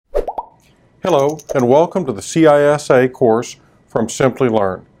Hello, and welcome to the CISA course from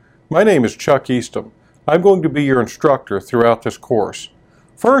Simplilearn. My name is Chuck Easttom. I'm going to be your instructor throughout this course.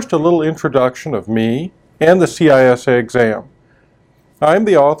 First, a little introduction of me and the CISA exam. I'm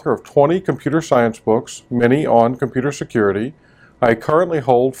the author of 20 computer science books, many on computer security. I currently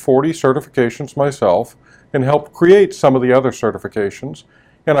hold 40 certifications myself and help create some of the other certifications,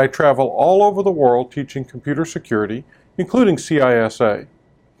 and I travel all over the world teaching computer security, including CISA.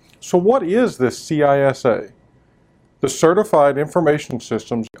 So what is this CISA? The Certified Information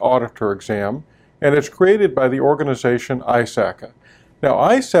Systems Auditor exam, and it's created by the organization ISACA. Now,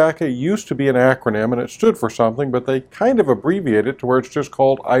 ISACA used to be an acronym and it stood for something, but they kind of abbreviated it to where it's just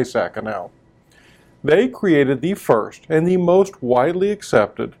called ISACA now. They created the first and the most widely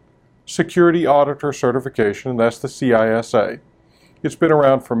accepted security auditor certification, and that's the CISA. It's been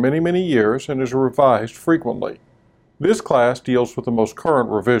around for many, many years and is revised frequently. This class deals with the most current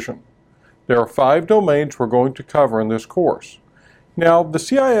revision. There are 5 domains we're going to cover in this course. Now, the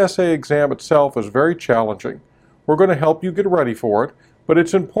CISA exam itself is very challenging. We're going to help you get ready for it, but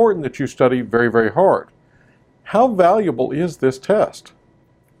it's important that you study very, very hard. How valuable is this test?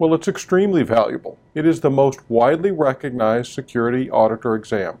 Well, it's extremely valuable. It is the most widely recognized security auditor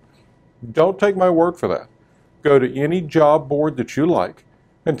exam. Don't take my word for that. Go to any job board that you like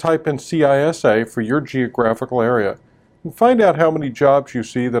and type in CISA for your geographical area and find out how many jobs you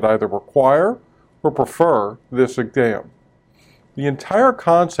see that either require or prefer this exam. The entire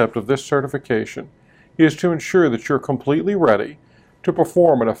concept of this certification is to ensure that you're completely ready to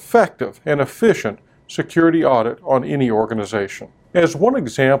perform an effective and efficient security audit on any organization. As one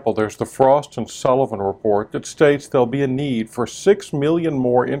example, there's the Frost & Sullivan report that states there'll be a need for 6 million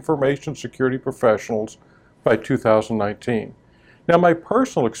more information security professionals by 2019. Now, my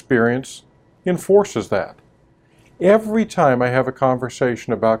personal experience enforces that. Every time I have a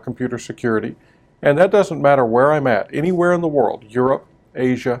conversation about computer security, and that doesn't matter where I'm at, anywhere in the world, Europe,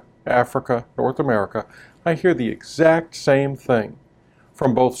 Asia, Africa, North America, I hear the exact same thing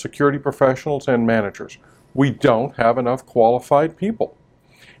from both security professionals and managers. We don't have enough qualified people.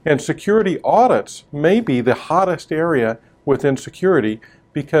 And security audits may be the hottest area within security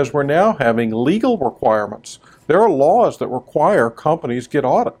because we're now having legal requirements. There are laws that require companies get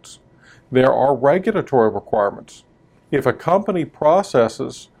audits. There are regulatory requirements. If a company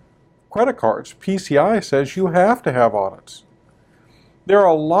processes credit cards, PCI says you have to have audits. There are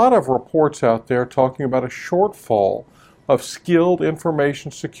a lot of reports out there talking about a shortfall of skilled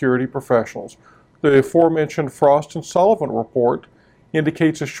information security professionals. The aforementioned Frost & Sullivan report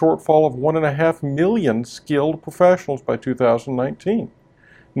indicates a shortfall of 1.5 million skilled professionals by 2019.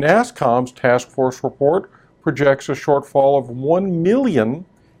 NASSCOM's task force report projects a shortfall of 1 million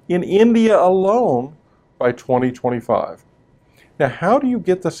in India alone by 2025. Now, how do you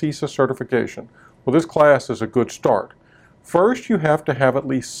get the CISA certification? Well, this class is a good start. First, you have to have at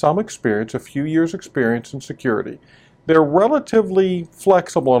least some experience, a few years experience in security. They're relatively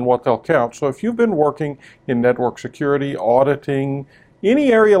flexible on what they'll count, so if you've been working in network security, auditing,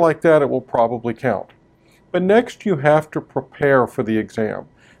 any area like that, it will probably count. But next, you have to prepare for the exam.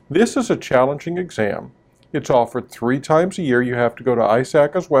 This is a challenging exam. It's offered 3 times a year. You have to go to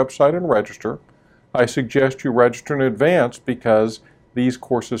ISACA's website and register. I suggest you register in advance because these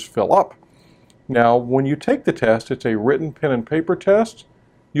courses fill up. Now, when you take the test, it's a written pen and paper test.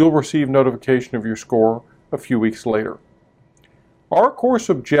 You'll receive notification of your score a few weeks later. Our course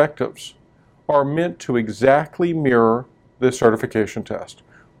objectives are meant to exactly mirror this certification test.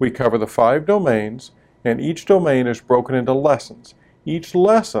 We cover the 5 domains, and each domain is broken into lessons. Each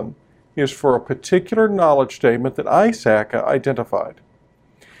lesson is for a particular knowledge statement that ISACA identified.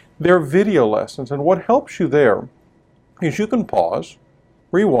 They're video lessons, and what helps you there is you can pause,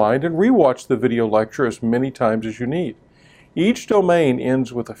 rewind, and rewatch the video lecture as many times as you need. Each domain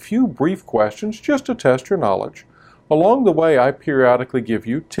ends with a few brief questions just to test your knowledge. Along the way, I periodically give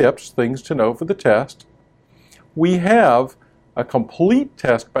you tips, things to know for the test. We have a complete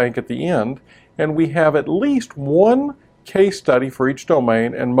test bank at the end, and we have at least 1 case study for each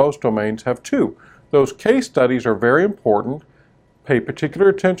domain, and most domains have 2. Those case studies are very important. Pay particular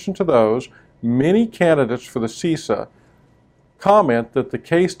attention to those. Many candidates for the CISA comment that the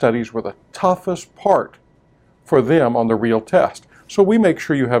case studies were the toughest part for them on the real test. So we make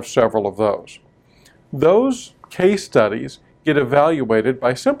sure you have several of those. Those case studies get evaluated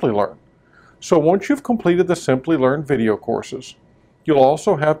by Simplilearn. So once you've completed the Simplilearn video courses, you'll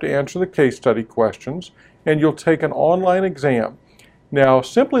also have to answer the case study questions, and you'll take an online exam. Now,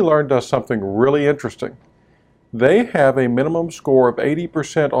 Simplilearn does something really interesting. They have a minimum score of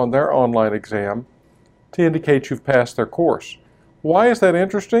 80% on their online exam to indicate you've passed their course. Why is that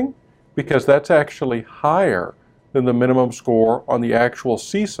interesting? because that's actually higher than the minimum score on the actual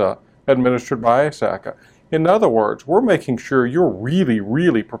CISA administered by ISACA. In other words, we're making sure you're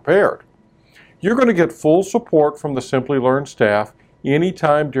really prepared. You're going to get full support from the Simplilearn staff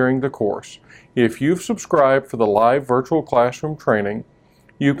anytime during the course. If you've subscribed for the live virtual classroom training,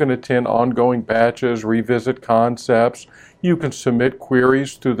 you can attend ongoing batches, revisit concepts. You can submit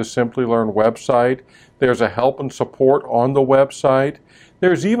queries through the Simplilearn website. There's a help and support on the website.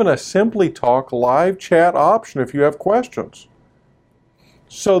 There's even a SimpliTalk live chat option if you have questions.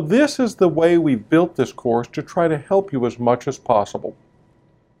 So this is the way we've built this course to try to help you as much as possible.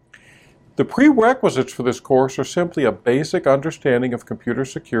 The prerequisites for this course are simply a basic understanding of computer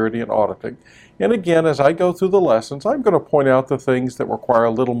security and auditing. And again, as I go through the lessons, I'm going to point out the things that require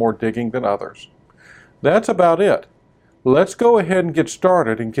a little more digging than others. That's about it. Let's go ahead and get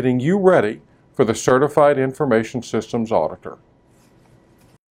started in getting you ready for the Certified Information Systems Auditor.